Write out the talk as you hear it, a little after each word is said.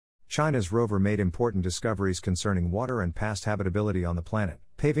China's rover made important discoveries concerning water and past habitability on the planet,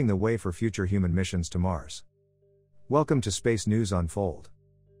 paving the way for future human missions to Mars. Welcome to Space News Unfold.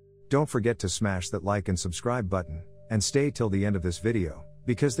 Don't forget to smash that like and subscribe button, and stay till the end of this video,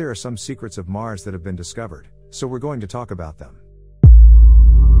 because there are some secrets of Mars that have been discovered, so we're going to talk about them.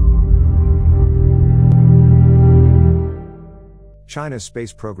 China's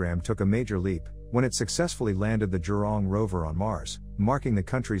space program took a major leap when it successfully landed the Zhurong rover on Mars, marking the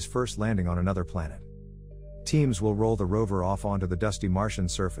country's first landing on another planet. Teams will roll the rover off onto the dusty Martian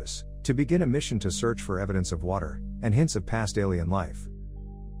surface to begin a mission to search for evidence of water and hints of past alien life.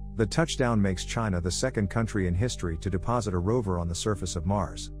 The touchdown makes China the second country in history to deposit a rover on the surface of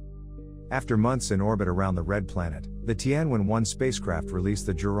Mars. After months in orbit around the red planet, the Tianwen-1 spacecraft released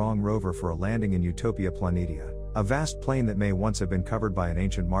the Zhurong rover for a landing in Utopia Planitia, a vast plain that may once have been covered by an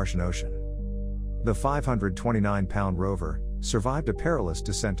ancient Martian ocean. The 529-pound rover survived a perilous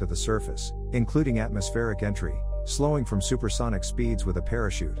descent to the surface, including atmospheric entry, slowing from supersonic speeds with a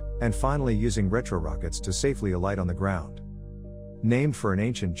parachute, and finally using retrorockets to safely alight on the ground. Named for an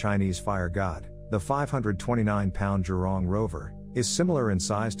ancient Chinese fire god, the 529-pound Zhurong rover is similar in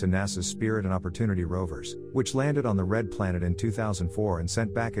size to NASA's Spirit and Opportunity rovers, which landed on the red planet in 2004 and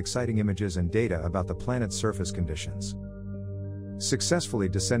sent back exciting images and data about the planet's surface conditions. Successfully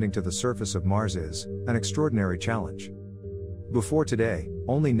descending to the surface of Mars is an extraordinary challenge. Before today,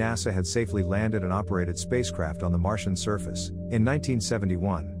 only NASA had safely landed and operated spacecraft on the Martian surface. In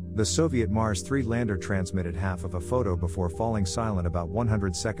 1971, the Soviet Mars 3 lander transmitted half of a photo before falling silent about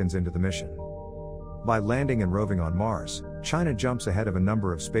 100 seconds into the mission. By landing and roving on Mars, China jumps ahead of a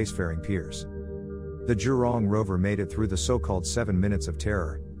number of spacefaring peers. The Zhurong rover made it through the so-called 7 minutes of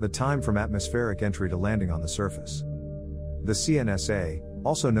terror, the time from atmospheric entry to landing on the surface. The CNSA,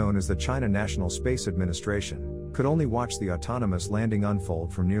 also known as the China National Space Administration, could only watch the autonomous landing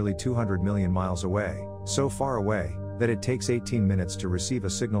unfold from nearly 200 million miles away, so far away that it takes 18 minutes to receive a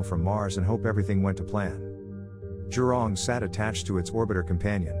signal from Mars and hope everything went to plan. Zhurong sat attached to its orbiter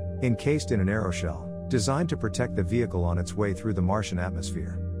companion, encased in an aeroshell, designed to protect the vehicle on its way through the Martian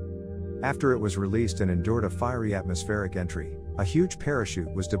atmosphere. After it was released and endured a fiery atmospheric entry, a huge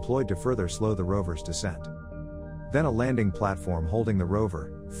parachute was deployed to further slow the rover's descent. Then a landing platform holding the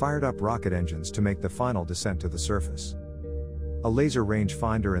rover fired up rocket engines to make the final descent to the surface. A laser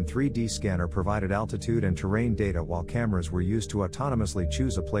rangefinder and 3D scanner provided altitude and terrain data while cameras were used to autonomously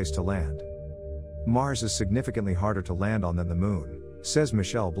choose a place to land. Mars is significantly harder to land on than the Moon, says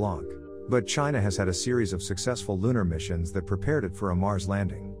Michel Blanc. But China has had a series of successful lunar missions that prepared it for a Mars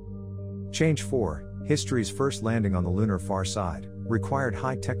landing. Change 4, history's first landing on the lunar far side, required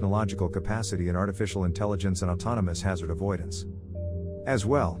high technological capacity in artificial intelligence and autonomous hazard avoidance. As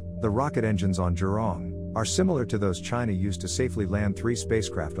well, the rocket engines on Zhurong are similar to those China used to safely land 3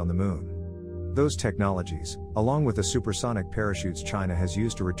 spacecraft on the Moon. Those technologies, along with the supersonic parachutes China has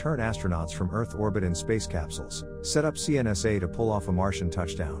used to return astronauts from Earth orbit in space capsules, set up CNSA to pull off a Martian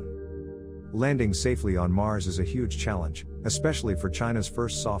touchdown. Landing safely on Mars is a huge challenge, especially for China's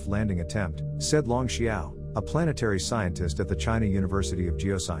first soft landing attempt, said Long Xiao, a planetary scientist at the China University of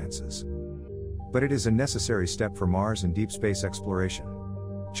Geosciences. But it is a necessary step for Mars and deep space exploration.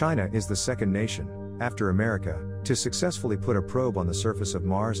 China is the second nation, after America, to successfully put a probe on the surface of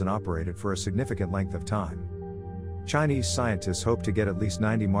Mars and operate it for a significant length of time. Chinese scientists hope to get at least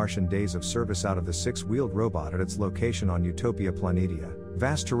 90 Martian days of service out of the 6-wheeled robot at its location on Utopia Planitia,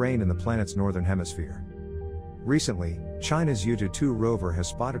 vast terrain in the planet's northern hemisphere. Recently, China's Yutu-2 rover has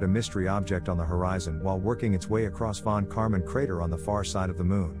spotted a mystery object on the horizon while working its way across Von Karman crater on the far side of the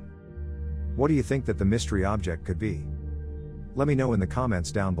Moon. What do you think that the mystery object could be? Let me know in the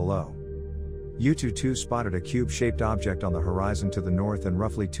comments down below. Yutu-2 spotted a cube-shaped object on the horizon to the north and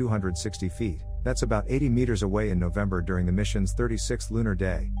roughly 260 feet, that's about 80 meters away in November during the mission's 36th lunar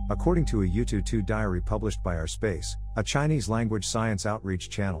day, according to a Yutu-2 diary published by Our Space, a Chinese-language science outreach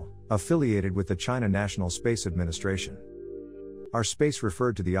channel, affiliated with the China National Space Administration. Our Space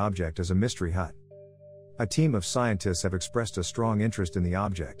referred to the object as a mystery hut. A team of scientists have expressed a strong interest in the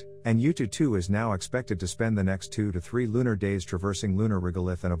object, and Yutu-2 is now expected to spend the next 2 to 3 lunar days traversing lunar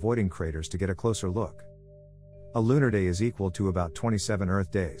regolith and avoiding craters to get a closer look. A lunar day is equal to about 27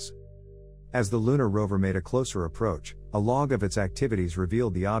 Earth days. As the lunar rover made a closer approach, a log of its activities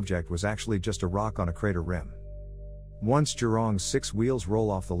revealed the object was actually just a rock on a crater rim. Once Zhurong's 6 wheels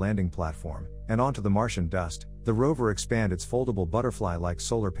roll off the landing platform and onto the Martian dust, the rover expand its foldable butterfly-like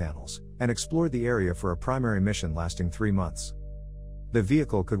solar panels and explored the area for a primary mission lasting 3 months. The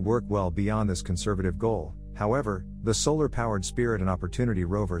vehicle could work well beyond this conservative goal. However, the solar-powered Spirit and Opportunity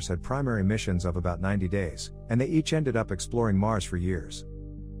rovers had primary missions of about 90 days, and they each ended up exploring Mars for years.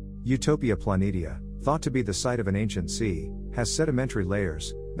 Utopia Planitia, thought to be the site of an ancient sea, has sedimentary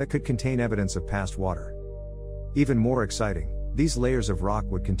layers that could contain evidence of past water. Even more exciting, these layers of rock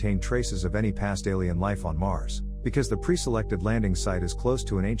would contain traces of any past alien life on Mars. Because the pre-selected landing site is close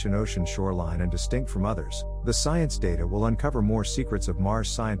to an ancient ocean shoreline and distinct from others, the science data will uncover more secrets of Mars,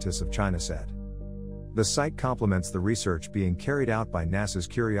 scientists of China said. The site complements the research being carried out by NASA's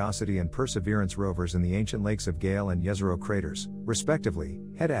Curiosity and Perseverance rovers in the ancient lakes of Gale and Jezero craters, respectively,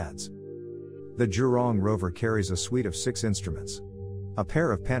 Head adds. The Zhurong rover carries a suite of 6 instruments. A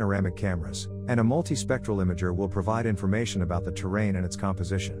pair of panoramic cameras, and a multispectral imager will provide information about the terrain and its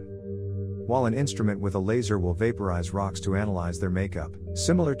composition. While an instrument with a laser will vaporize rocks to analyze their makeup,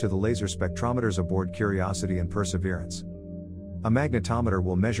 similar to the laser spectrometers aboard Curiosity and Perseverance. A magnetometer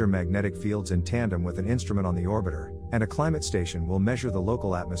will measure magnetic fields in tandem with an instrument on the orbiter, and a climate station will measure the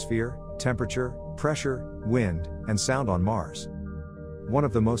local atmosphere, temperature, pressure, wind, and sound on Mars. One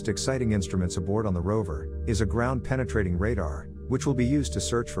of the most exciting instruments aboard on the rover is a ground-penetrating radar, which will be used to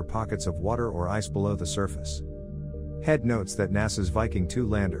search for pockets of water or ice below the surface. Head notes that NASA's Viking 2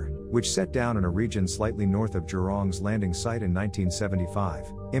 lander, which set down in a region slightly north of Zhurong's landing site in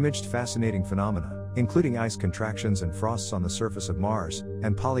 1975, imaged fascinating phenomena, including ice contractions and frosts on the surface of Mars,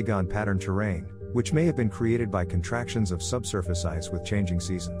 and polygon-pattern terrain, which may have been created by contractions of subsurface ice with changing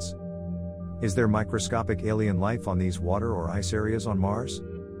seasons. Is there microscopic alien life on these water or ice areas on Mars?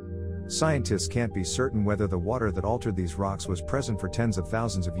 Scientists can't be certain whether the water that altered these rocks was present for tens of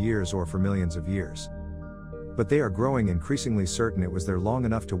thousands of years or for millions of years. But they are growing increasingly certain it was there long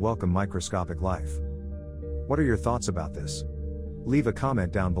enough to welcome microscopic life. What are your thoughts about this? Leave a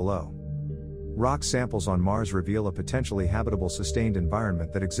comment down below. Rock samples on Mars reveal a potentially habitable sustained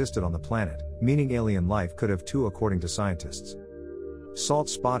environment that existed on the planet, meaning alien life could have too, according to scientists.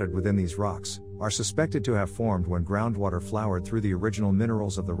 Salts spotted within these rocks are suspected to have formed when groundwater flowered through the original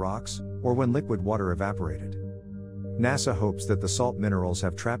minerals of the rocks, or when liquid water evaporated. NASA hopes that the salt minerals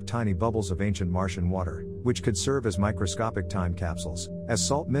have trapped tiny bubbles of ancient Martian water, which could serve as microscopic time capsules, as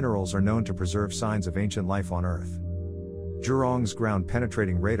salt minerals are known to preserve signs of ancient life on Earth. Zhurong's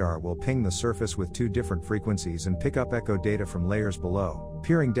ground-penetrating radar will ping the surface with 2 different frequencies and pick up echo data from layers below,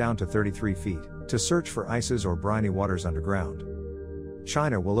 peering down to 33 feet, to search for ices or briny waters underground.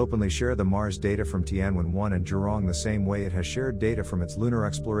 China will openly share the Mars data from Tianwen-1 and Zhurong the same way it has shared data from its lunar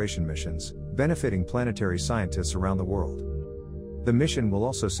exploration missions, benefiting planetary scientists around the world. The mission will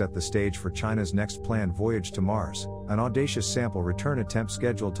also set the stage for China's next planned voyage to Mars, an audacious sample return attempt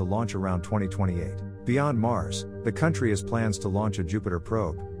scheduled to launch around 2028. Beyond Mars, the country has plans to launch a Jupiter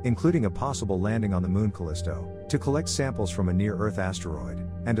probe, including a possible landing on the moon Callisto, to collect samples from a near-Earth asteroid,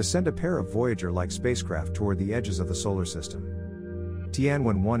 and to send a pair of Voyager-like spacecraft toward the edges of the solar system.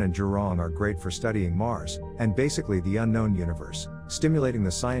 Tianwen-1 and Zhurong are great for studying Mars, and basically the unknown universe, stimulating the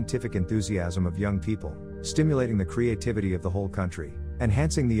scientific enthusiasm of young people, stimulating the creativity of the whole country,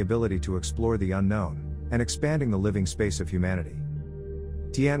 enhancing the ability to explore the unknown, and expanding the living space of humanity.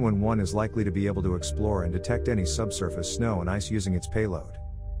 Tianwen-1 is likely to be able to explore and detect any subsurface snow and ice using its payload.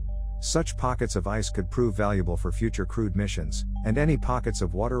 Such pockets of ice could prove valuable for future crewed missions, and any pockets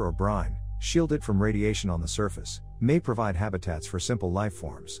of water or brine, shielded from radiation on the surface, may provide habitats for simple life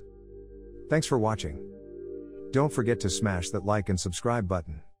forms. Thanks for watching. Don't forget to smash that like and subscribe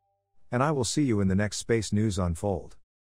button. And I will see you in the next Space News Unfold.